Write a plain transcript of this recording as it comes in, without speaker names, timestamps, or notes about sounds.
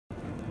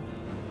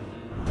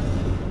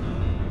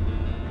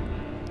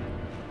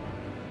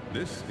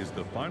This is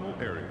the final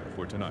area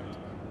for tonight.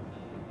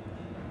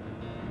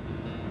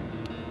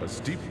 A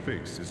steep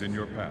face is in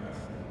your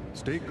path.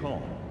 Stay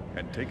calm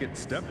and take it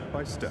step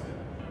by step.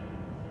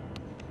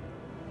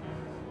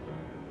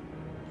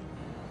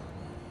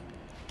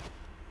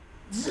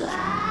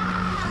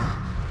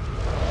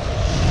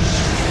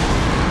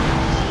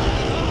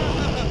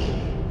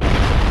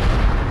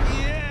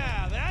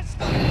 Yeah, that's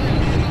not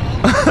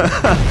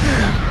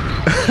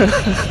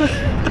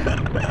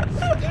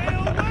Stay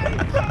away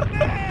from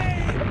me!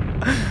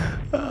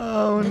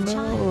 Oh The no.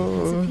 child has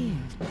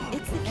appeared.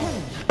 It's the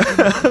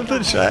killer. The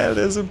child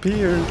has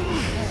appeared.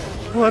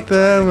 What the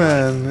hell,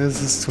 man?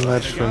 This is too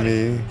much for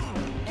me.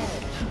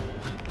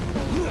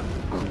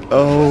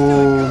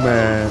 Oh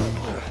man.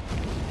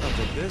 I'll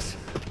take this.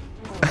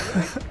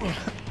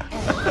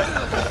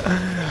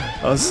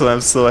 Also,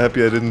 I'm so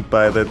happy I didn't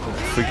buy that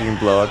freaking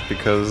block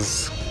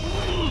because...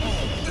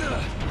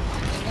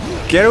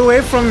 Get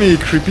away from me,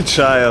 creepy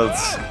child!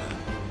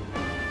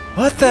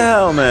 What the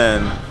hell,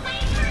 man?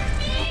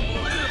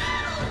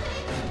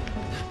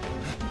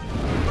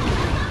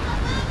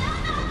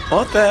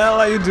 What the hell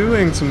are you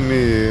doing to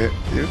me?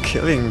 You're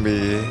killing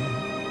me.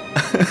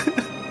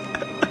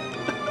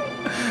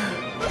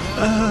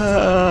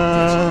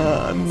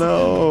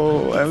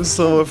 No, I'm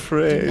so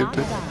afraid. Do not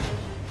die.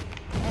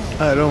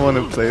 I don't want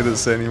to play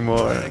this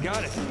anymore. I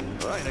got it.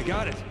 Alright, I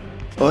got it.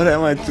 What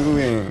am I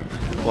doing?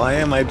 Why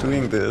am I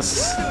doing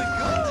this?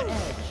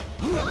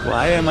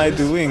 Why am I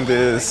doing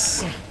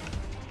this?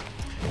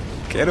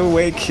 Get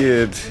away,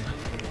 kid.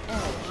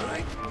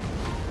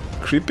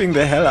 Creeping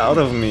the hell out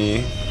of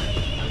me.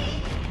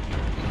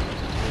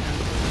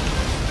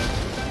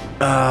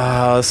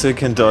 Ah, so you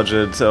can dodge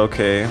it,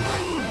 okay.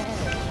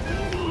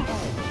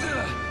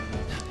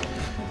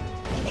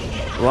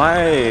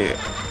 Why?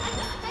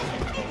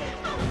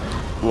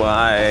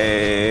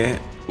 Why?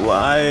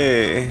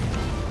 Why?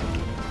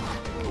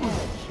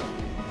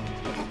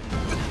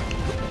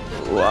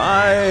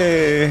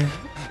 Why?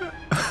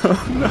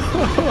 Oh no!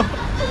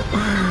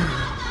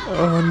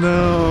 Oh no!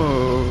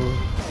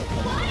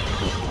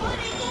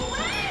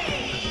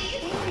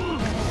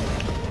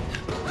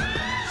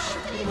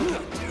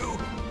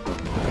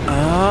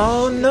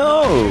 Oh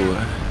no!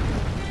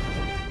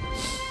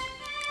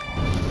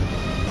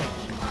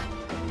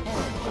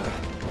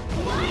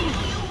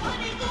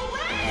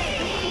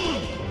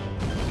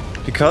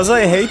 Because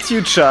I hate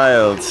you,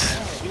 child.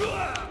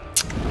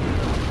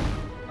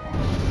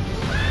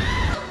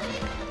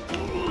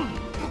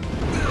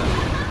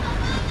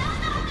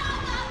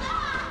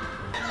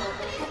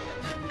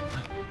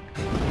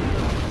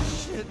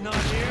 Shit, not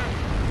here.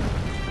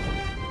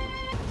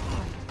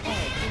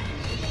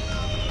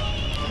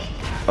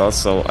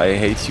 Also, I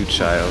hate you,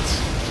 child.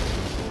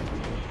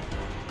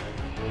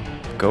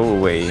 Go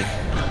away.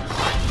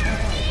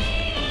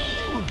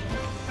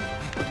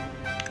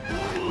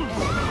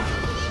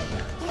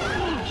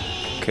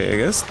 Okay, I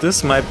guess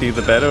this might be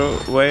the better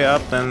way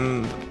up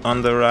than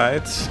on the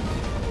right.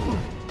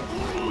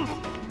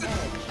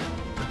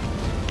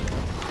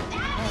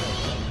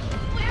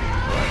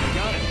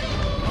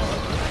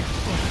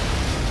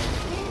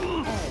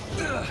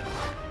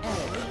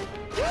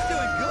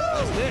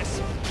 How's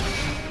this?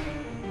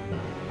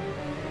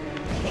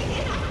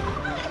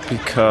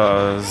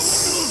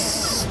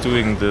 Because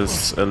doing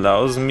this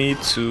allows me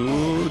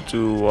to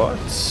do what?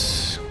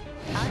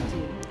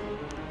 Undo.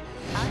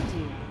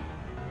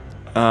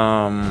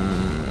 Undo.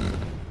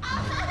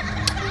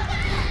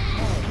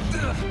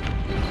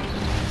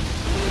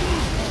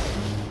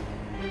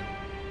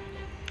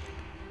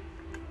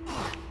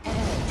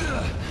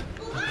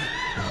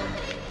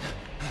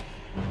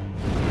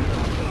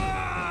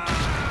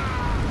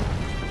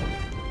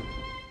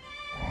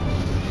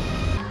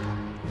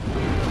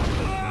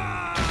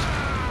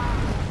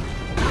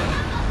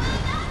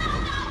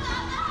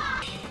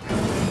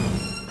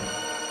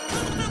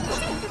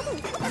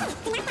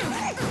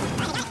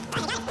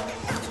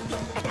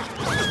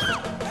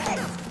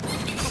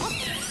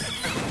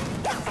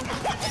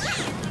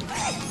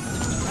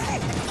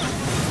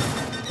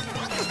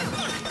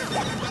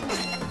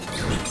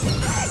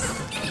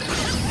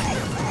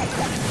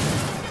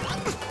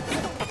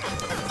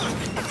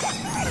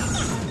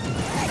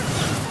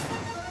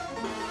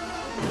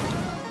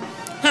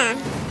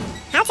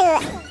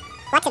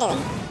 What to do?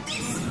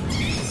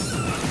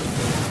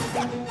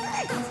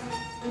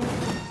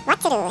 What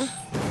to do?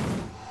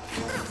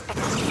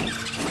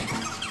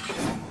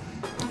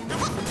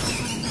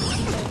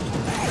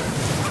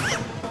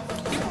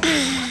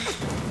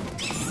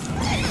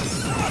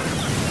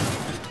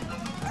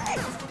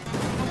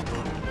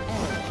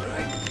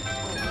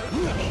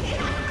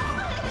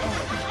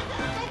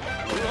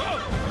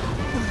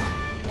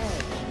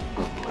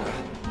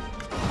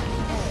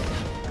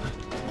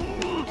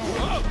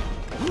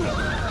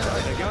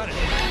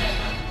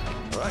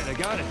 I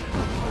got it.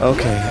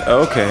 Okay,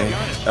 okay,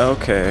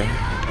 okay,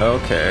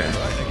 okay,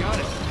 I got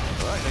it.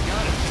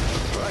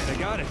 I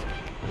got it.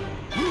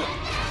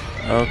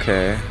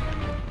 okay.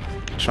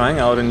 Trying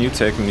out a new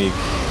technique.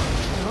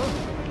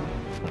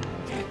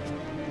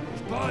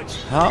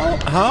 Budge. How?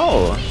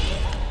 How?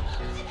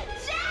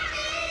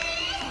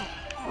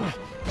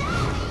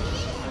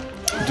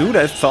 Dude,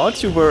 I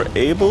thought you were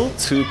able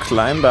to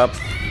climb up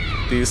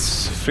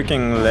these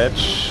freaking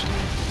ledge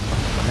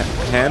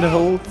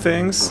handhold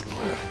things.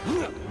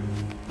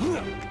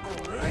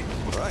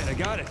 Alright, I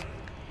got it.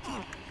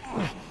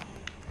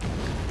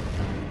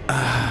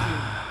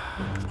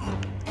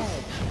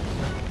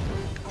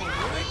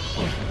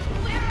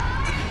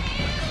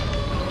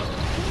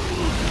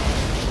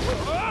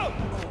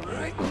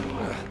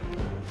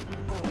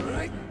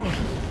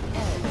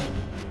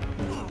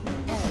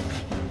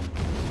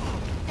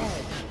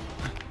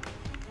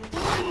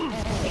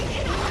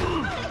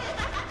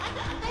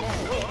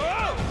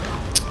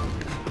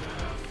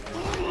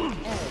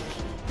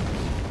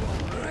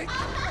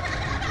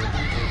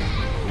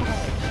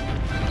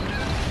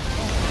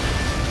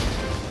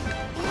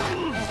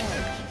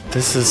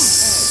 This is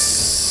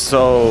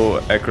so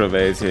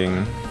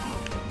aggravating,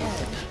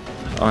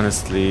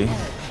 honestly.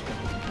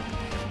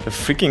 The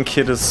freaking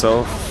kid is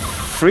so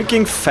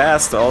freaking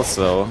fast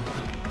also.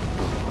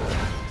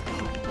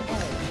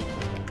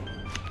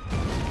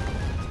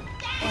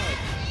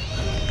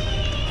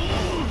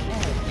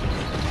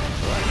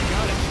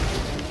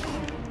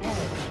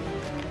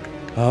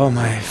 Oh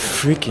my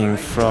freaking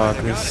frog,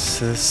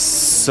 this is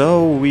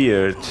so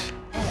weird.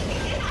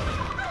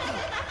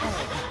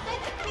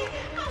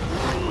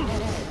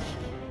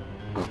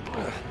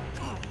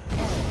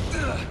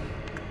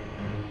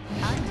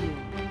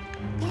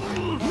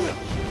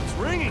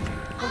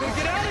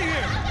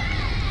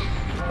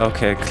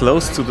 Okay,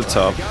 close to the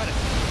top.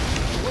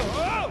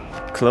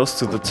 Close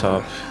to the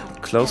top.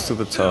 Close to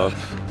the top.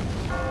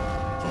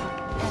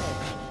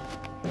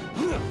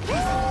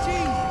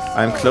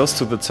 I'm close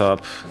to the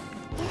top.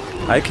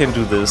 I can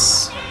do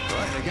this.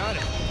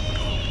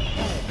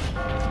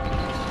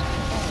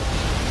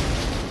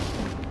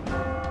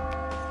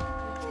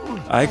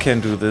 I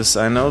can do this.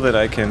 I know that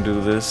I can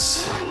do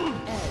this.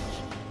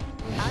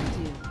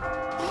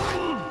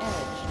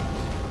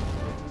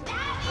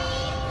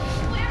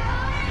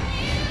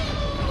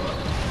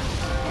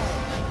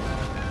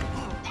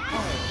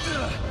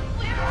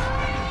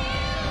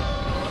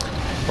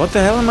 What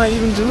the hell am I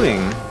even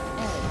doing?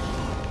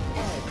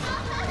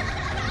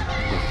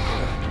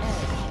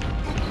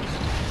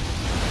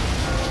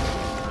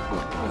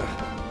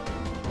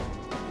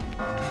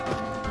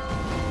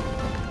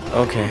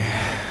 Okay.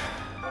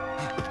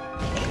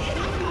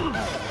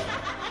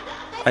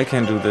 I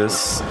can do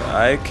this.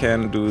 I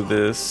can do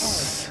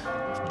this.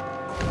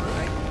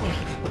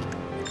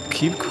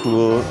 Keep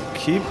cool.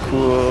 Keep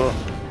cool.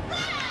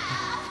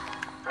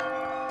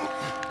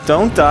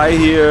 Don't die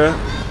here.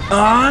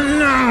 Oh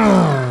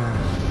no!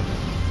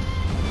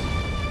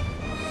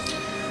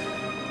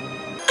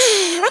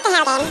 What the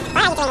hell, Dan?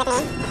 Why are you doing with me?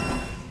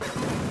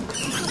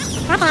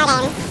 What the hell,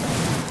 Dan?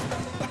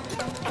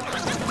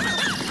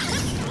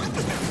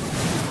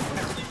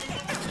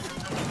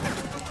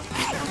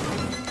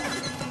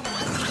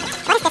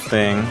 What is this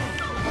thing?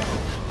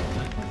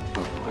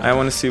 I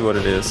want to see what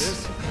it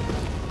is.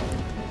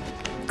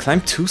 Climb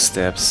 2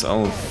 steps.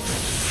 Oh,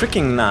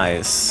 freaking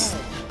nice.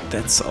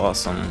 That's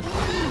awesome.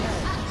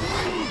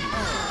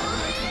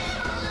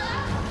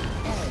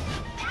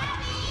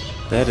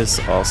 That is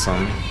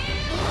awesome.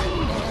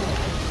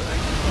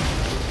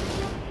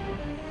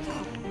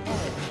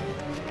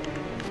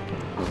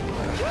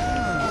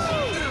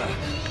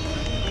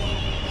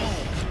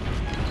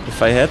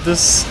 If I had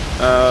this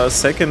a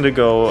second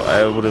ago,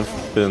 I would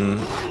have been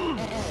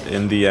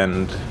in the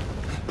end.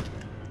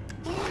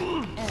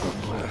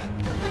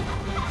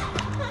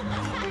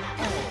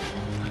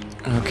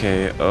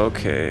 Okay,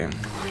 okay.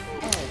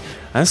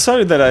 I'm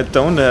sorry that I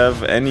don't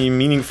have any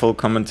meaningful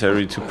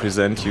commentary to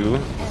present you.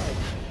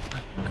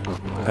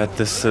 But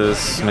this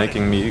is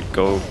making me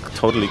go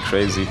totally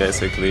crazy,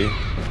 basically.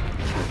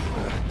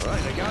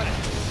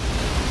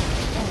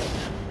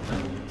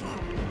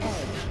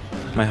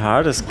 My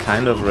heart is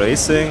kind of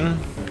racing.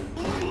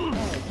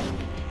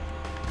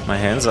 My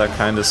hands are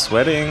kind of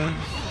sweating.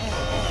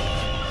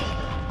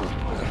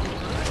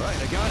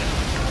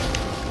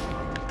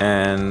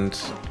 And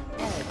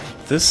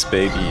this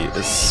baby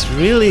is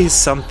really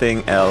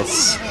something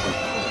else.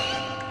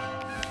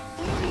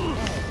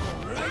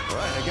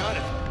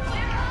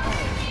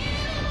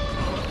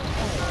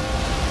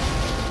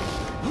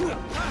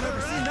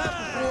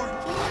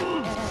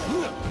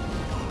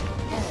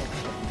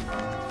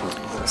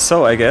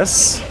 So, I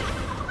guess...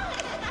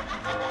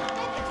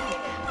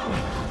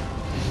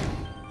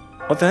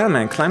 What the hell,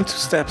 man? Climb 2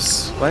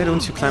 steps. Why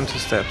don't you climb 2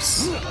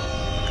 steps?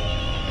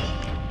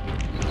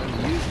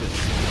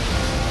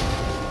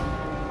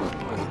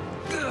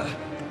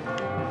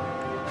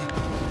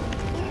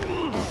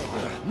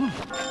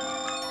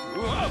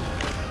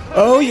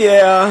 Oh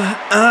yeah!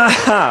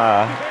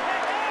 Aha!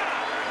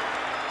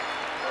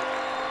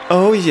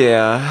 Oh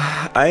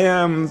yeah! I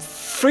am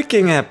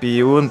freaking happy,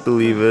 you wouldn't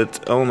believe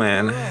it. Oh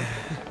man.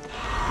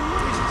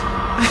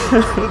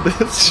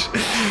 This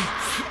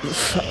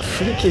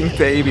freaking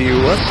baby,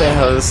 what the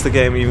hell is the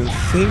game even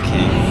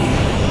thinking?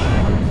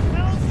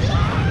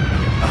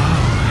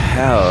 Oh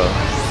hell.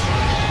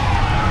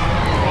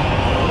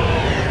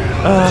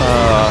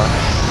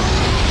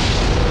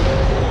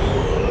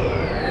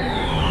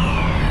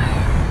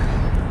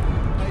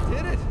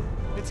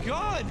 It's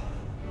gone!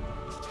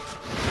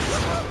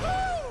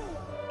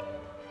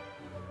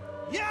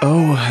 Yeah!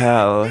 Oh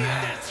hell.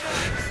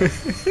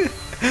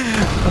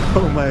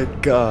 Oh my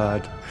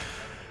god.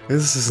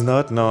 This is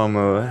not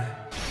normal.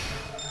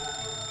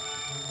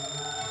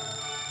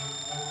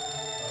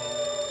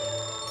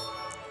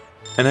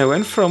 And I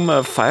went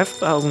from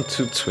 5,000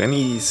 to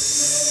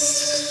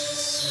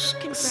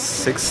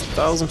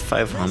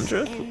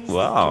 26,500?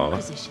 Wow.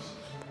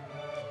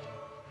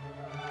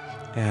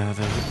 Yeah,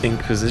 the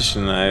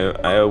Inquisition,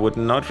 I would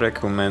not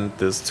recommend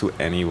this to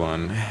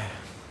anyone.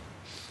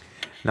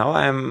 Now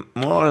I'm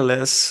more or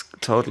less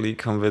totally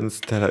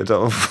convinced that I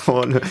don't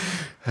want to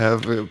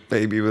have a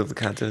baby with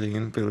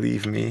Kyasarin,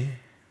 believe me.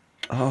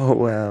 Oh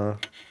well.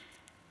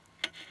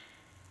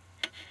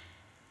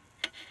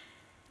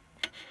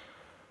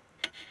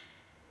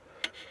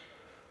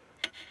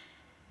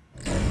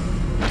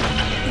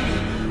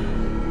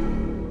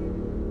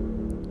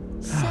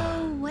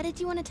 What did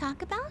you want to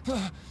talk about?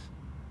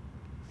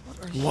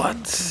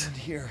 What?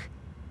 Here.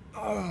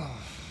 Are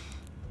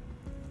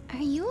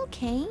you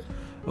okay?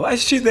 Why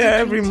is she there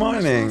every Did you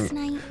drink too much morning? last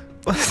night?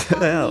 What You the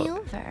called me hell?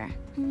 over,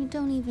 and you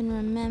don't even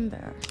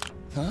remember.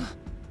 Huh?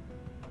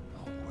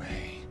 No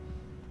way.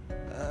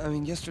 I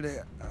mean,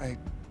 yesterday,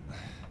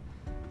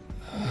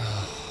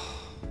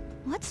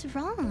 What's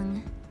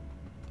wrong?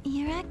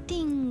 You're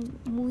acting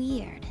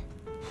weird.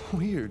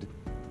 Weird.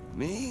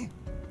 Me?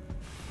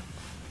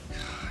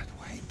 God,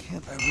 why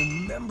can't I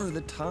remember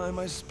the time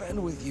I spent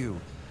with you?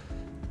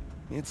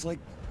 It's like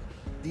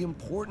the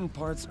important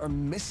parts are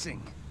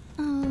missing.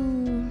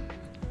 Oh,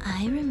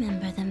 I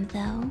remember them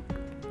though.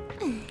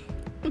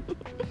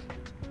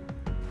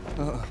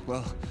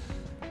 Well,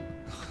 I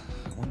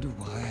wonder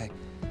why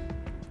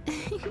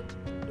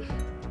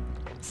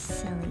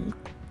Silly.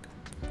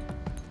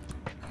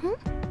 Huh?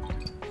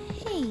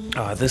 Hey.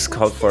 Oh, this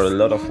called for a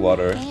lot of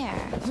water.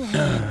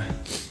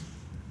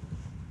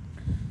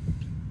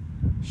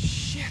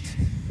 Shit!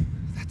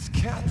 That's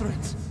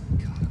Catherine's.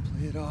 Gotta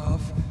play it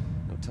off.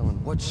 No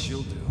telling what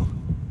she'll do.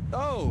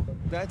 Oh,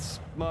 that's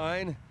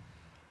mine.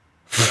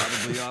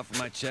 Probably off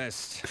my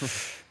chest.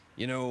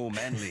 You know,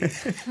 manly.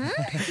 Huh?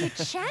 Your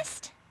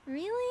chest?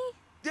 Really?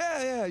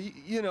 Yeah,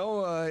 you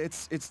know,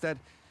 it's that...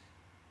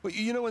 Well,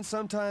 you know when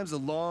sometimes the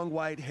long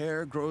white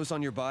hair grows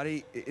on your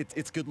body?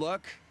 It's good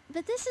luck?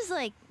 But this is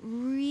like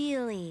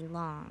really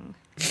long.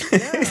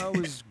 Yeah, I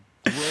was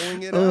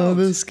growing it out. Oh,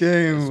 this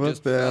game, what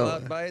Just the fell hell?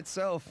 out by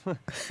itself.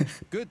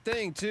 Good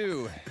thing,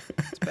 too.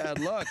 It's bad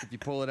luck if you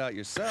pull it out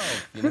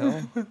yourself, you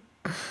know?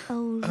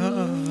 Oh,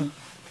 really?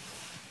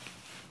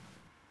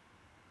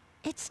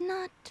 It's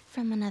not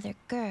from another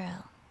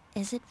girl,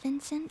 is it,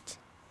 Vincent?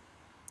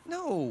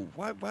 No,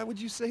 why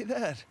would you say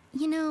that?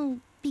 You know,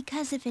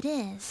 because if it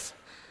is,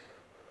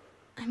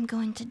 I'm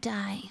going to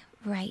die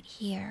right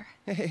here.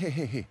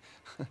 Hey,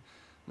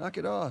 knock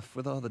it off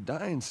with all the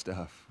dying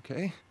stuff,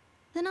 okay?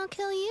 Then I'll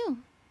kill you.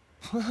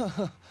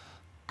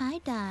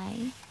 I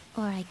die,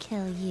 or I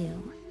kill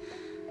you.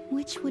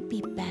 Which would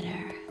be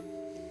better?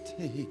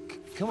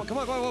 Come on,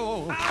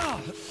 whoa. Ah!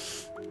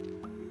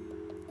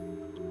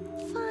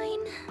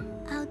 Fine,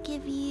 I'll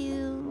give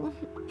you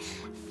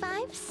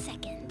 5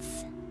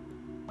 seconds.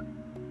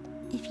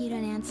 If you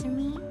don't answer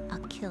me,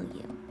 I'll kill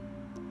you.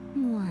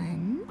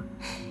 1,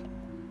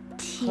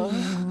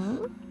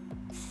 2,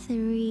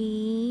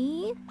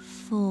 3,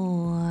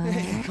 4.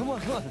 Hey, come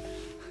on.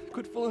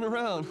 Quit fooling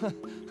around.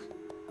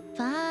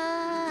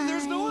 5.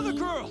 There's no other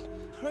girl!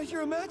 Right,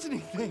 you're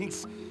imagining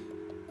things.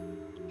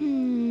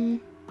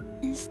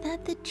 Is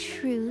that the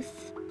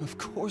truth? Of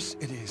course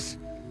it is.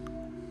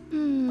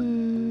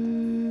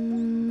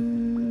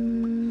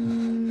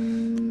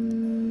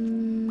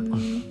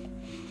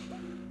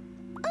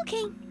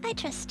 Okay, I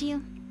trust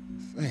you.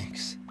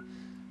 Thanks.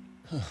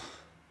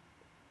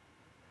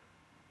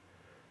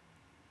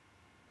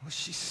 Was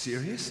she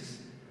serious?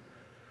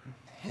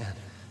 Man,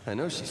 I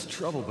know she's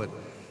trouble, but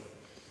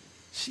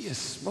she is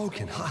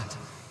smoking hot.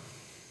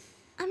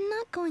 I'm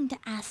not going to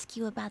ask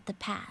you about the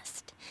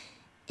past.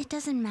 It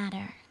doesn't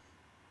matter.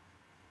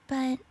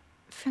 But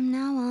from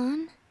now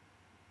on,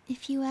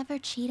 if you ever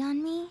cheat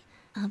on me,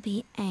 I'll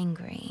be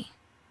angry.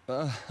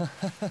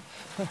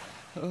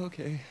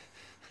 Okay.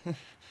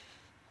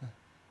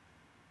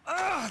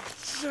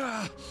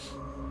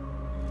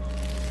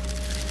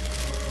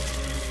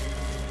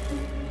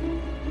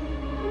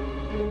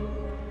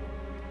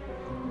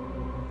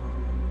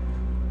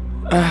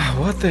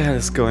 What the hell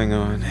is going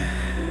on?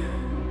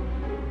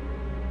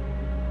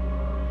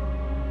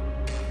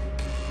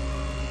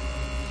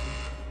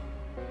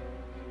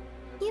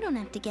 You don't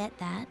have to get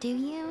that, do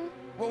you?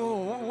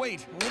 Whoa,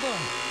 wait, hold on.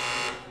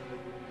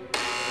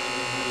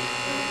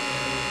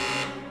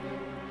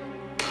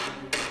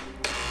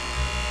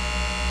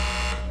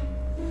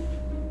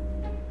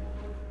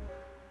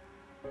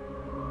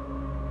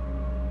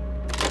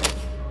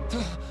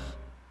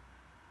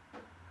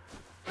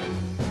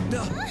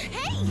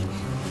 Hey!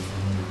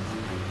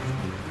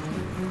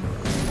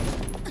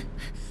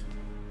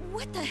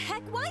 What the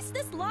heck? Why is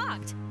this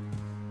locked?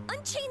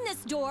 Unchain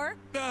this door.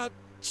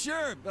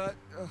 Sure,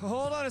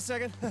 hold on a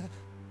second.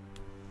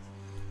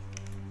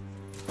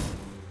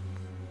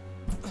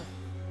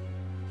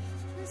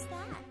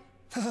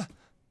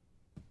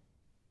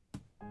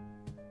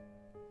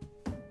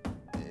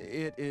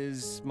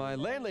 is my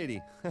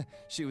landlady.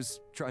 She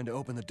was trying to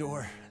open the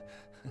door.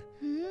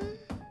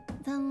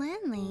 The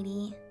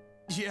landlady.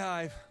 Yeah,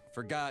 I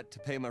forgot to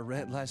pay my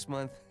rent last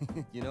month.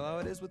 You know how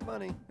it is with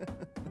money.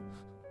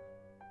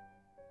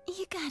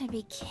 You gotta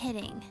be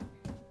kidding.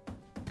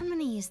 I'm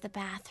gonna use the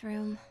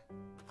bathroom.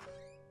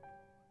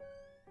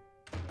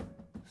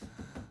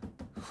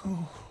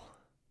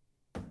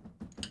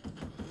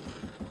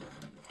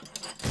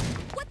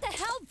 What the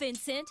hell,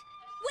 Vincent?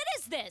 What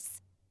is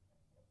this?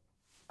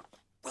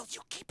 Will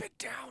you keep it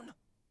down?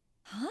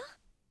 Huh?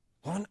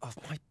 One of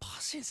my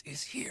bosses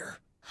is here.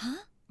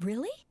 Huh?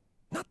 Really?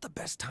 Not the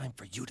best time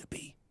for you to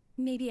be.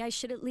 Maybe I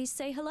should at least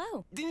say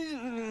hello.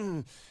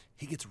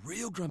 He gets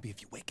real grumpy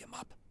if you wake him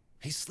up.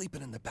 He's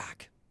sleeping in the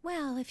back.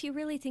 Well, if you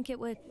really think it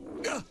would...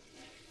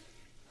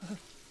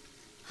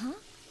 Huh?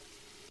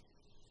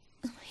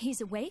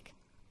 He's awake?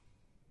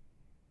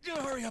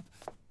 Hurry up!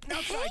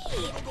 Outside!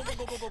 Hey! Go.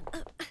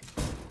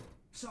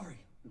 Sorry.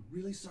 I'm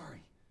really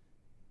sorry.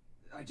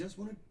 I just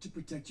wanted to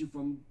protect you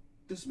from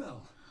the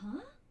smell.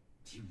 Huh?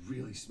 He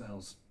really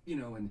smells. You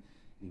know, and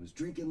he was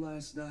drinking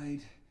last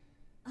night.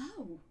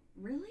 Oh,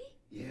 really?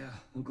 Yeah,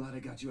 I'm glad I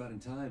got you out in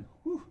time.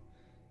 Whew.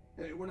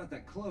 Hey, we're not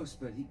that close,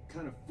 but he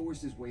kind of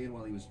forced his way in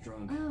while he was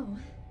drunk. Oh,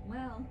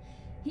 well,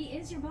 he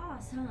is your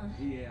boss, huh?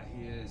 Yeah,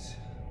 he is.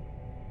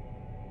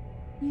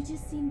 You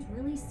just seemed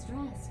really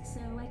stressed, so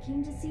I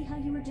came to see how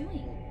you were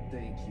doing.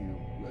 Thank you.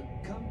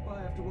 Come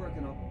by after work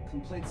and I'll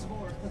complain some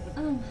more.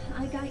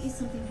 I got you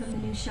something from the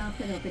new shop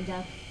that opened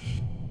up.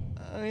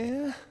 Oh,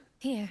 yeah?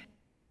 Here.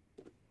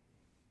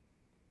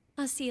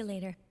 I'll see you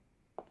later.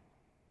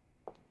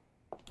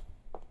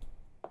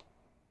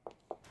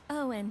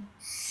 Oh, and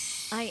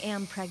I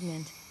am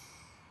pregnant.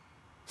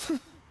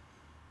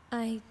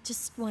 I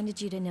just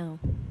wanted you to know.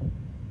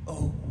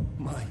 Oh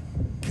my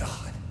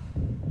God.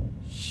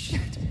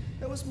 Shit,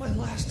 that was my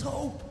last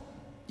hope.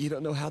 You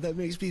don't know how that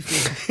makes me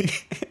feel.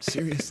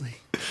 Seriously.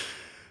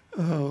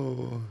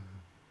 Oh.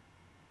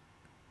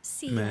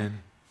 See ya.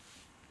 Man.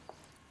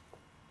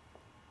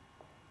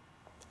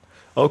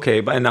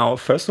 Okay, by now,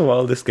 first of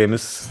all, this game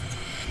is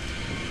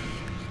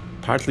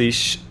partly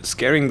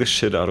scaring the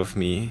shit out of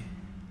me.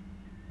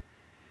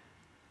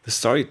 The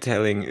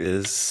storytelling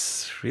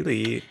is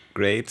really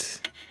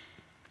great.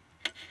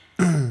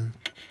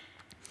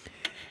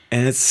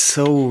 And it's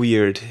so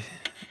weird.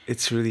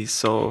 It's really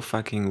so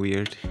fucking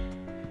weird.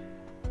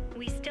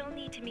 We still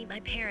need to meet my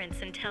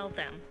parents and tell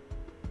them.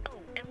 Oh,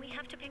 and we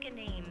have to pick a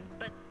name,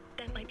 but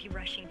that might be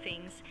rushing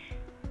things.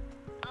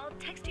 I'll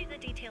text you the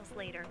details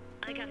later.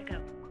 I gotta go.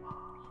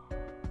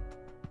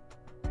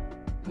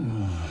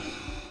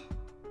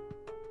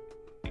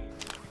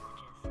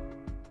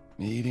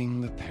 Meeting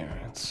the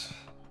parents.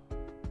 Am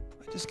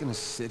I just gonna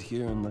sit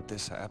here and let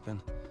this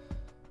happen?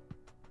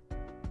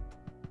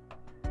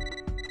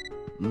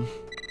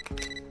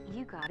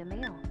 You got a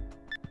mail.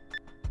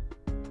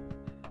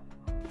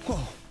 Whoa.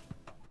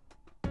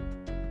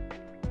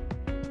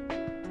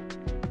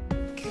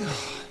 God,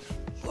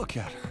 look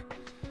at her.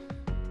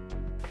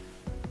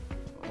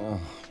 Oh,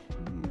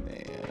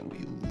 man, will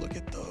you look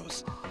at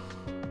those?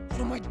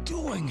 What am I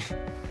doing?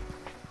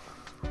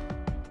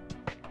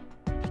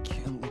 I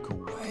can't look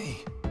away.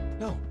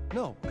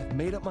 No, I've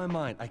made up my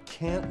mind. I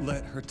can't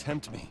let her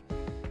tempt me.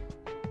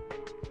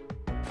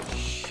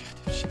 Shit,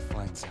 if she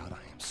finds out, I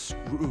am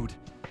screwed.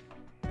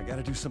 I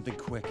gotta do something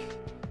quick.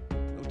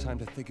 No time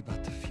to think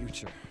about the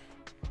future.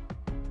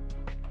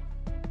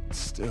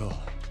 Still.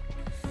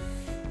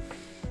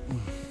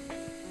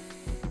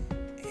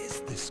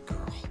 Is this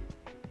girl?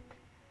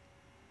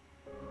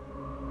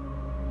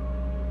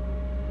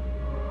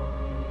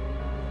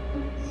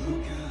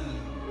 Look out.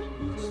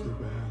 It's the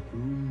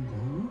bathroom.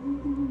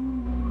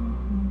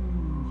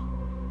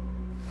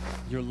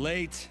 You're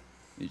late.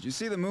 Did you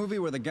see the movie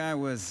where the guy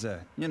was,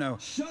 you know...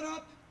 Shut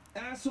up,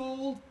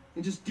 asshole!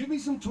 And just give me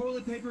some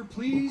toilet paper,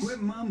 please. Well,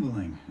 quit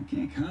mumbling. I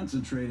can't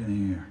concentrate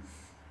in here.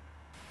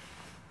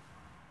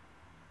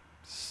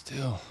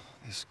 Still,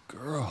 this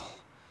girl.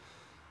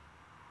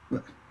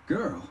 What?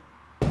 Girl?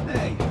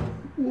 Hey,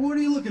 what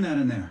are you looking at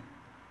in there?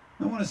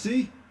 I want to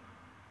see.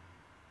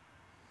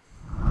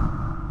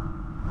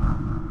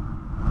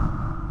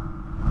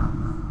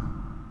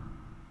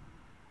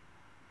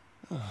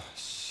 Oh,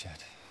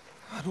 shit.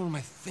 God, what am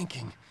I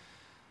thinking?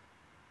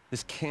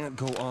 This can't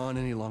go on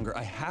any longer.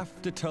 I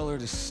have to tell her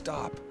to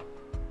stop.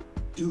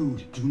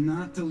 Dude, do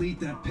not delete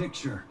that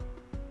picture.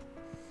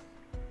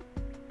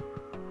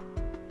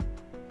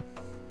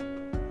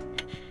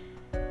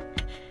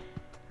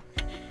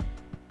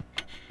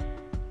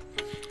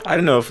 I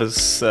don't know if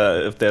it's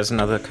if there's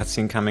another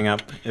cutscene coming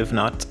up. If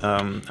not,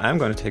 I'm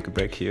going to take a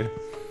break here.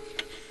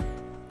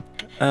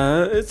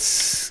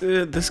 This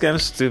game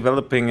is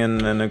developing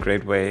in a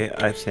great way,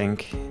 I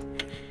think,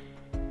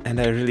 and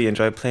I really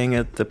enjoy playing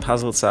it. The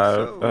puzzles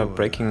are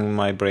breaking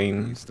my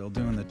brain. You still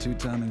doing the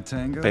two-timing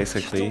tango?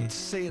 Basically. Don't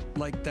say it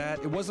like that.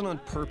 It wasn't on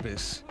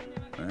purpose.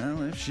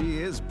 Well, if she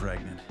is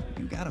pregnant,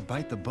 you gotta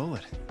bite the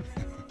bullet.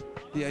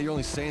 Yeah, you're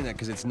only saying that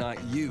because it's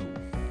not you.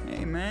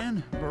 Hey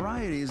man,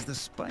 variety is the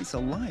spice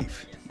of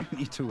life. You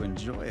need to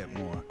enjoy it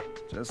more.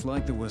 Just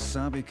like the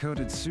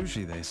wasabi-coated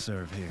sushi they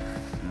serve here.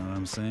 You know what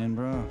I'm saying,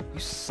 bro? You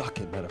suck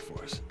at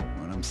metaphors.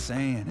 What I'm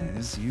saying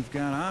is, you've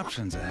got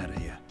options ahead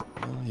of you.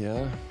 Well,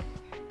 yeah.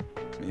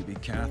 Maybe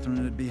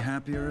Catherine would be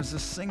happier as a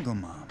single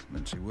mom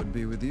than she would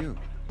be with you.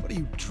 What are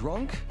you,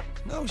 drunk?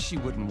 No, she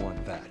wouldn't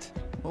want that.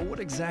 Well,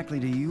 what exactly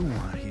do you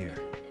want here?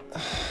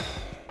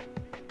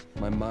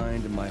 My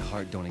mind and my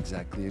heart don't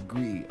exactly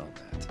agree on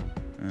that.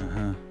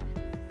 Uh-huh.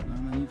 Well,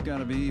 then you've got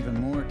to be even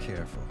more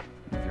careful.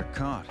 If you're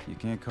caught, you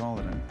can't call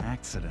it an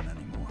accident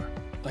anymore.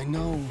 I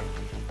know.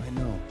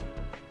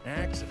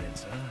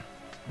 Accidents,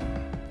 huh?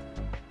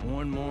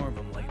 More and more of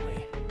them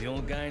lately. The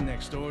old guy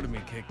next door to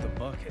me kicked the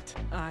bucket.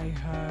 I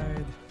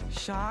heard.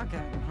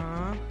 Shocking,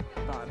 huh?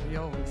 Thought he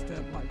always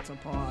did like to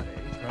party.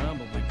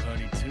 Probably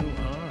party too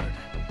hard.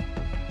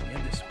 He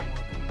had this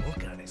horrible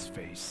look on his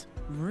face.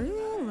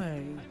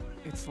 Really?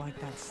 It's like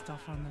that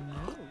stuff on the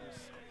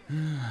nose.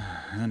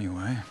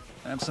 Anyway,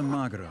 have some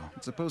maguro.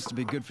 It's supposed to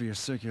be good for your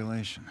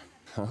circulation.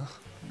 Huh?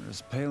 You're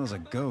as pale as a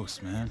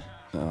ghost, man.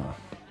 Oh.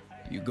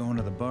 You going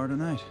to the bar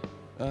tonight?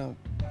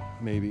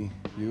 Maybe.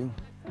 You?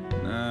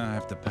 Nah, I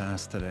have to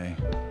pass today.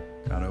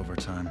 Got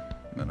overtime.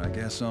 But I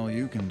guess all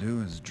you can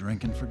do is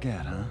drink and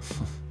forget, huh?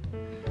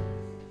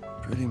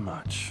 Pretty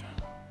much.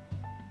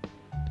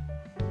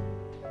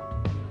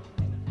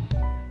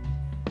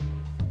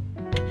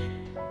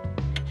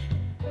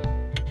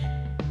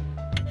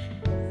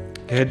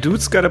 Yeah,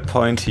 dude's got a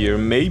point here.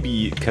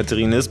 Maybe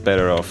Kyasarin is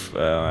better off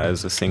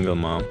as a single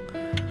mom.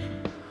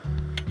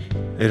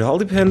 It all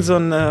depends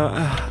on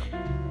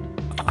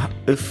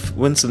if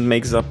Vincent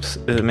makes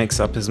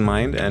up his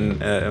mind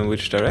and in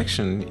which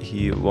direction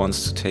he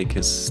wants to take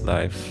his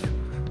life.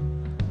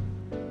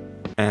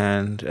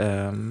 And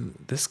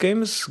this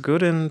game is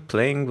good in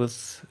playing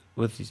with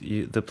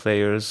the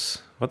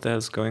players. What the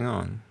hell's going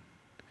on?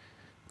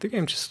 Did the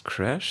game just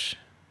crash?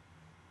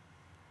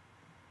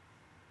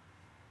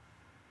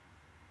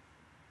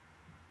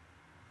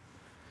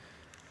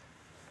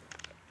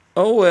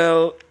 Oh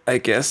well, I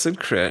guess it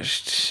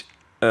crashed.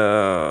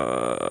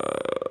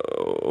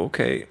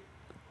 Okay.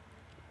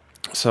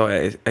 So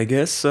I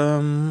guess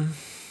I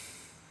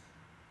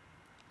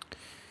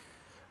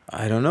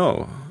don't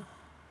know.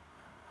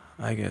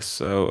 I guess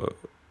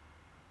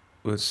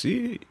we'll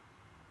see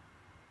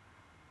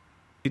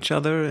each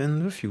other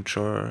in the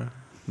future.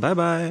 Bye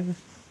bye.